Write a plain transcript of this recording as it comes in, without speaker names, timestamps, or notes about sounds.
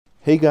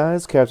Hey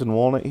guys, Captain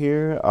Walnut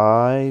here.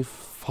 I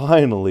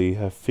finally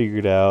have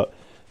figured out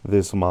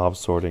this mob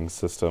sorting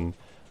system.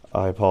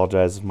 I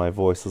apologize if my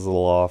voice is a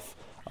little off.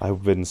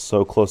 I've been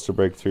so close to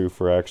breakthrough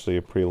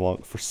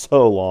for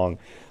so long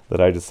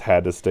that I just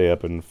had to stay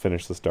up and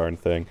finish this darn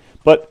thing.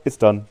 But it's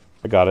done.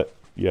 I got it.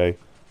 Yay.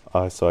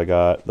 So I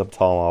got the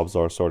tall mobs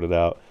are sorted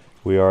out.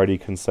 We already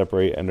can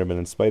separate Endermen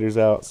and spiders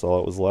out, so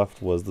all that was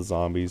left was the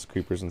zombies,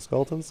 creepers, and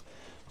skeletons.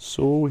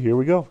 So here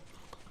we go.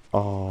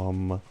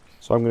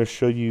 So I'm going to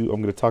show you. I'm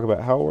going to talk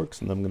about how it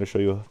works, and then I'm going to show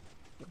you.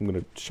 I'm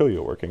going to show you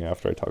it working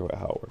after I talk about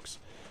how it works.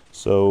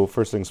 So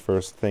first things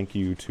first. Thank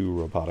you to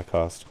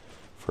Roboticaust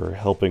for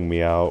helping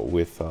me out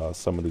with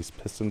some of these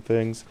piston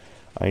things.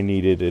 I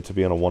needed it to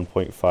be on a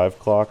 1.5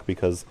 clock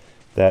because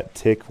that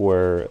tick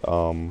where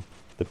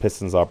the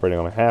piston's operating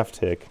on a half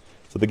tick.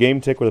 So the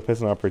game tick where the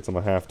piston operates on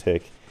a half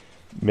tick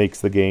makes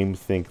the game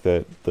think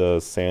that the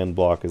sand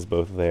block is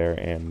both there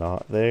and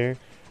not there.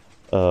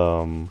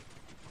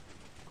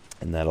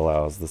 And that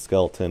allows the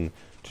skeleton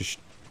to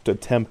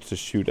attempt to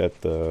shoot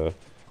at the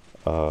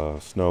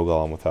snow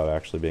golem without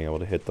actually being able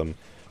to hit them.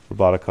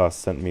 Roboticaust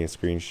sent me a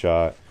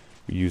screenshot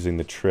using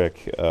the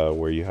trick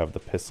where you have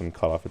the piston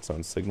cut off its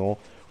own signal,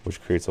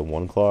 which creates a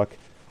 1 clock.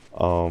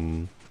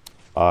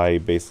 I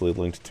basically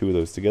linked two of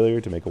those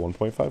together to make a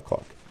 1.5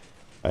 clock.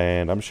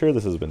 And I'm sure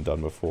this has been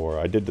done before.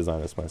 I did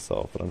design this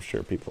myself, but I'm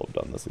sure people have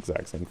done this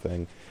exact same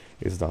thing.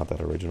 It's not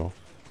that original.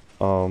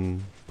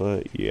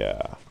 But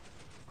yeah.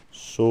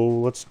 So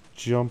let's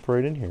jump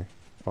right in here.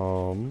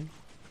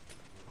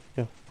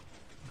 Yeah.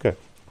 Okay.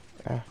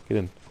 Get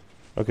in.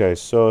 Okay,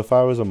 so if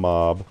I was a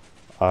mob,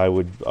 I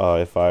would,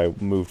 if I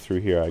moved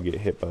through here, I'd get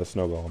hit by the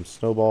snow golem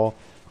snowball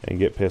and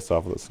get pissed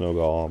off with the snow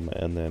golem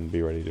and then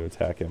be ready to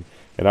attack him.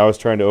 And I was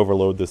trying to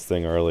overload this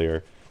thing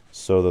earlier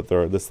so that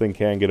this thing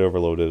can get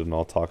overloaded, and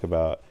I'll talk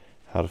about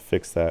how to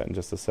fix that in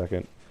just a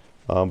second.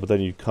 But then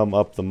you'd come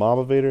up the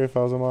mob evader if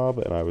I was a mob,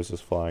 and I was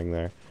just flying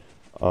there.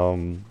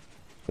 And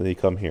then you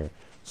come here.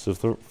 So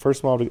the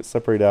first mob to get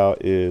separated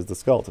out is the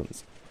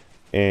skeletons.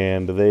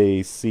 And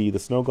they see the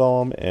snow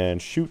golem and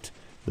shoot,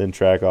 then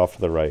track off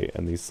to the right.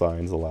 And these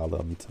signs allow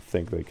them to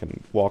think they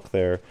can walk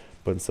there,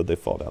 but instead they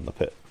fall down the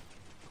pit.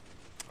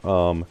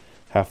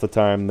 Half the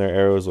time their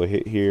arrows will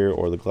hit here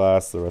or the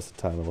glass, the rest of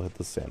the time it will hit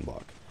the sand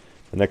block.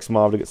 The next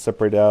mob to get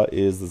separated out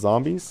is the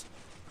zombies.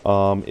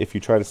 If you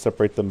try to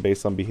separate them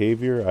based on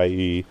behavior,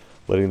 i.e.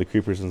 letting the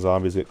creepers and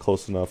zombies get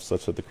close enough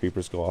such that the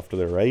creepers go off to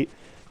their right,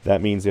 that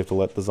means you have to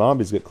let the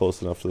zombies get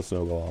close enough to the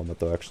snow golem that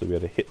they'll actually be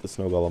able to hit the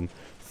snow golem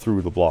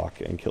through the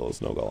block and kill the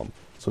snow golem.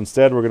 So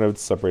instead, we're going to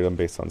separate them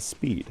based on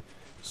speed.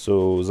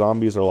 So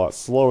zombies are a lot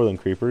slower than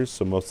creepers,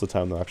 so most of the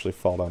time they'll actually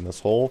fall down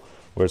this hole,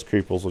 whereas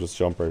creepers will just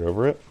jump right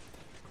over it.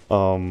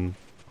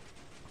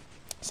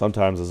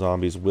 Sometimes the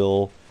zombies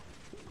will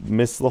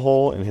miss the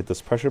hole and hit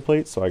this pressure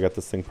plate, so I got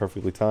this thing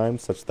perfectly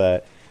timed such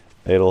that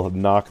it'll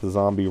knock the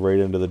zombie right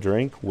into the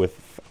drink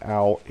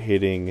without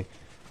hitting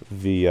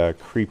the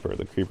creeper.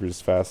 The creeper is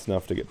fast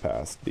enough to get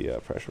past the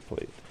pressure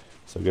plate,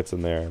 so it gets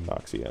in there and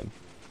knocks you in.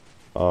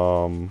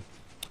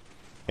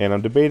 And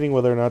I'm debating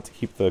whether or not to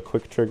keep the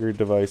quick trigger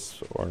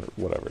device or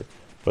whatever.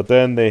 But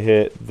then they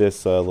hit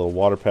this little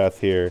water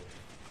path here,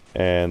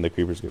 and the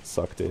creepers get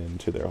sucked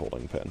into their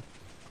holding pen.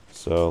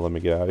 So let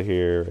me get out of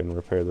here and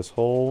repair this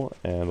hole,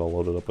 and I'll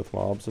load it up with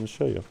mobs and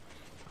show you.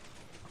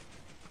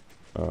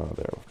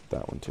 There,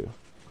 that one too.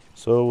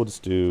 So we'll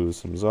just do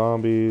some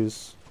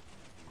zombies.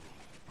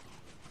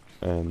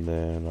 And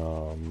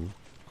then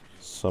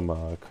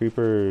some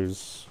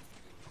creepers,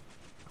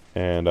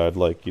 and I'd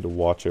like you to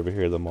watch over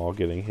here them all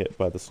getting hit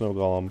by the snow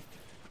golem.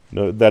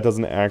 No, that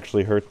doesn't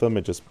actually hurt them,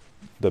 it just,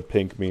 the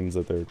pink means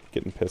that they're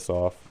getting pissed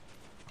off.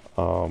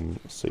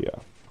 So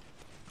yeah,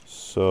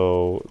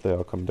 so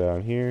they'll come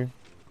down here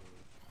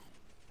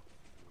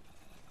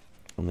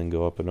and then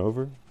go up and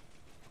over. And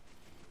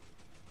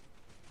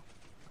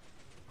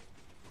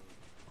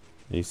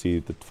you see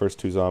the first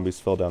two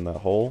zombies fell down that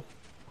hole.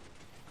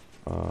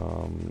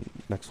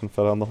 Next one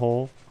fell down the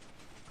hole.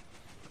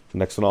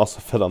 Next one also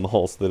fell down the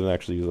hole, so they didn't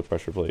actually use a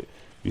pressure plate.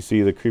 You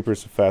see the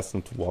creepers are fast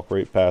enough to walk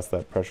right past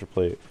that pressure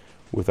plate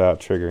without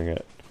triggering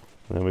it.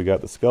 And then we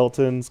got the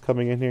skeletons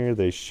coming in here.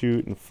 They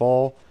shoot and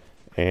fall.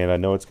 And I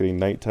know it's getting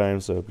nighttime,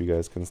 so I hope you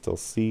guys can still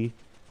see.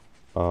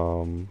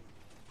 But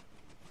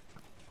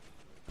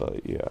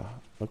yeah.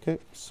 Okay,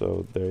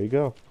 so there you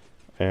go.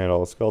 And all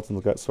the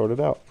skeletons got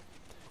sorted out.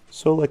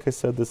 So like I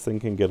said, this thing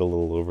can get a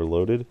little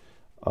overloaded.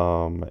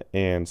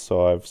 And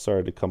so I've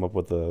started to come up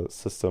with a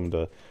system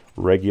to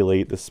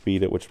regulate the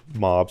speed at which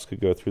mobs could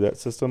go through that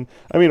system.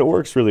 I mean, it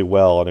works really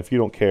well, and if you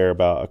don't care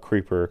about a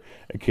creeper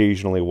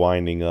occasionally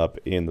winding up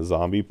in the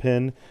zombie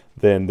pin,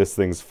 then this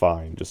thing's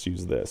fine. Just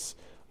use this.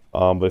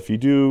 But if you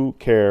do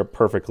care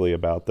perfectly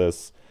about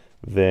this,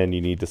 then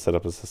you need to set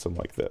up a system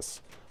like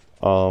this.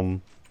 Now,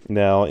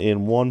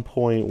 in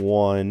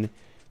 1.1,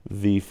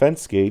 the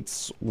fence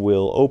gates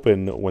will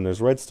open when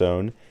there's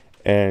redstone,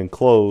 and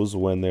close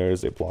when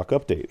there's a block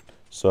update.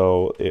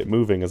 So it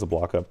moving is a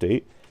block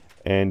update,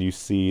 and you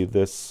see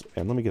this,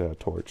 and let me get a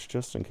torch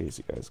just in case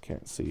you guys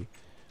can't see.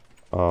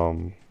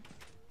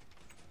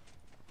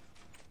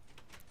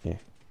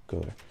 go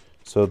there.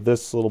 So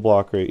this little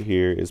block right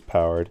here is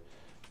powered.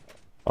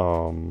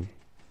 There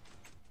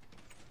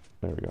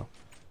we go.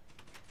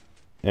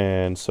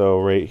 And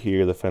so right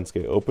here, the fence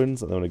gate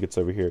opens, and then when it gets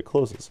over here, it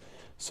closes.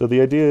 So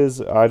the idea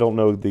is, I don't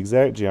know the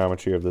exact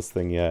geometry of this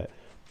thing yet,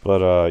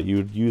 but you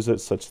would use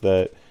it such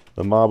that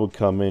the mob would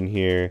come in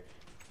here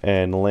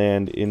and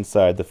land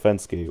inside the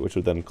fence gate, which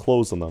would then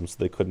close on them so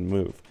they couldn't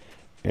move.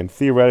 And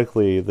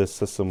theoretically, this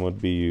system would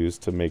be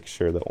used to make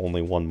sure that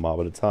only one mob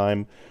at a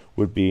time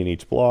would be in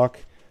each block,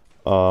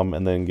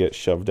 and then get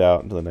shoved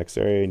out into the next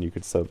area, and you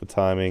could set up the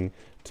timing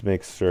to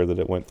make sure that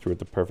it went through at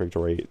the perfect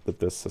rate that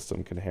this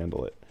system can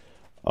handle it.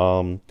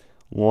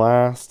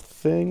 Last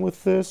thing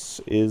with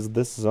this is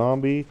this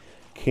zombie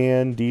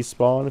can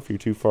despawn if you're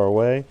too far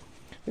away.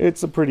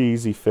 It's a pretty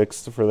easy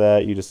fix for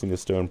that. You just need a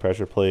stone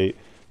pressure plate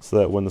so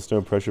that when the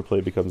stone pressure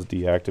plate becomes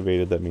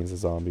deactivated, that means the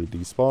zombie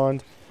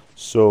despawned.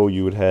 So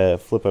you would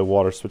flip a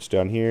water switch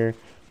down here,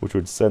 which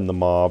would send the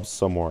mobs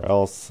somewhere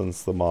else,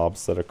 since the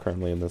mobs that are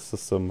currently in this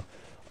system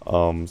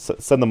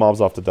send the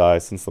mobs off to die,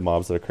 since the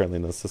mobs that are currently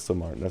in the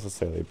system aren't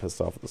necessarily pissed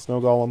off at the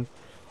snow golem,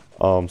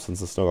 since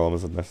the snow golem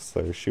isn't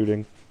necessarily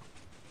shooting.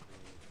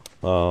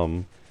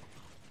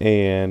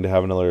 And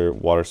have another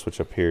water switch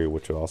up here,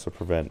 which would also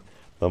prevent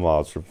the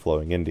mobs from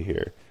flowing into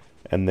here.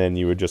 And then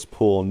you would just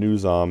pull a new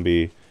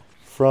zombie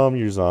from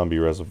your zombie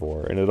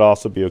reservoir. And it'd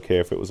also be okay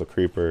if it was a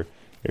creeper,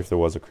 if there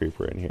was a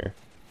creeper in here,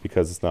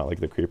 because it's not like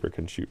the creeper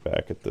can shoot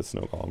back at the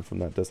snow golem from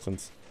that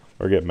distance,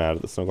 or get mad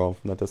at the snow golem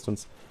from that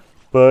distance.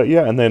 But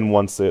yeah, and then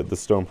once the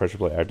stone pressure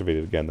plate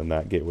activated again, then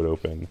that gate would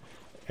open,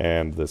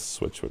 and this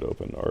switch would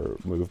open, or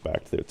move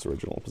back to its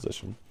original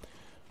position.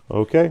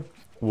 Okay,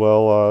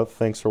 well,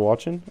 thanks for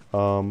watching.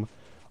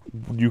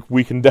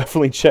 We can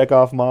definitely check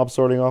off mob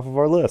sorting off of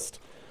our list.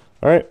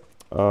 Alright,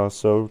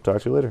 so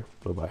talk to you later.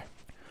 Bye-bye.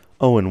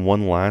 Oh, and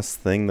one last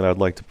thing that I'd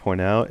like to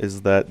point out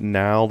is that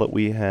now that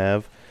we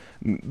have...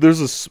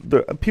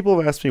 people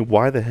have asked me,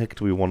 why the heck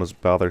do we want to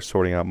bother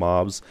sorting out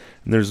mobs?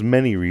 And there's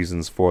many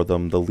reasons for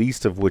them, the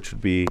least of which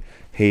would be,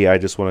 hey, I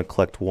just want to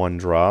collect one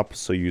drop,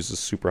 so use a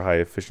super high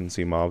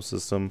efficiency mob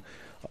system.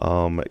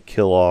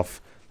 Kill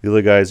off the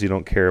other guys you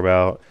don't care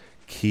about.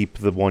 Keep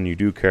the one you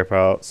do care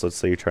about. So let's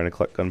say you're trying to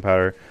collect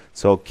gunpowder.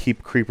 So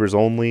keep creepers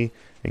only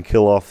and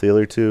kill off the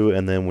other two,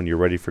 and then when you're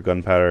ready for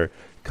gunpowder,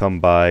 come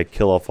by,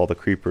 kill off all the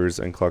creepers,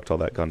 and collect all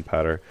that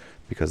gunpowder,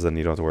 because then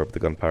you don't have to worry about the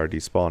gunpowder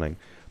despawning.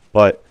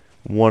 But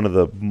one of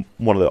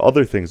the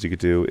other things you could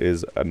do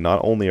is not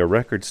only a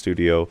record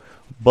studio,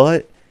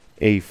 but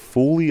a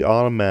fully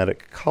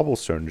automatic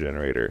cobblestone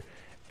generator.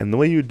 And the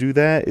way you would do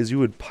that is you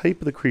would pipe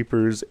the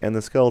creepers and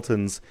the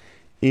skeletons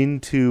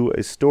into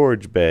a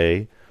storage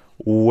bay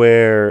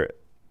where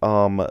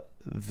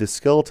the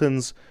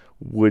skeletons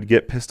would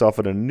get pissed off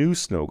at a new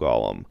snow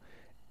golem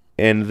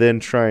and then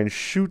try and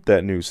shoot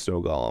that new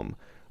snow golem.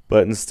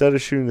 But instead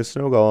of shooting the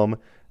snow golem,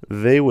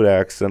 they would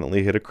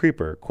accidentally hit a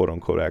creeper, quote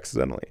unquote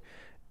accidentally.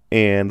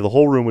 And the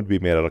whole room would be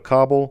made out of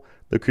cobble.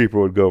 The creeper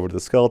would go over to the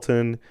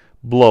skeleton,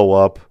 blow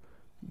up,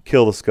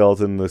 kill the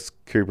skeleton, the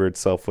creeper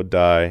itself would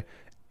die,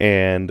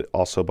 and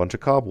also a bunch of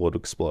cobble would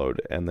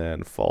explode and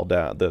then fall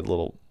down. The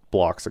little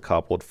blocks of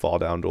cobble would fall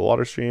down to a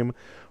water stream,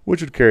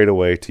 which would carry it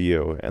away to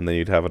you. And then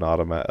you'd have an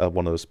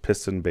one of those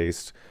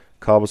piston-based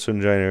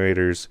cobblestone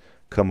generators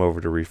come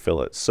over to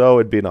refill it. So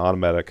it'd be an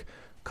automatic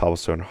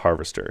cobblestone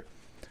harvester.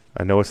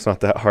 I know it's not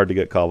that hard to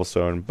get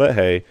cobblestone, but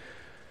hey,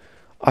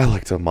 I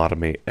like to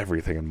automate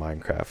everything in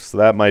Minecraft, so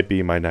that might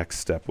be my next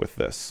step with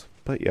this.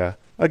 But yeah,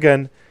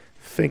 again,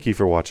 thank you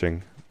for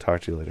watching.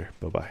 Talk to you later.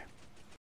 Bye-bye.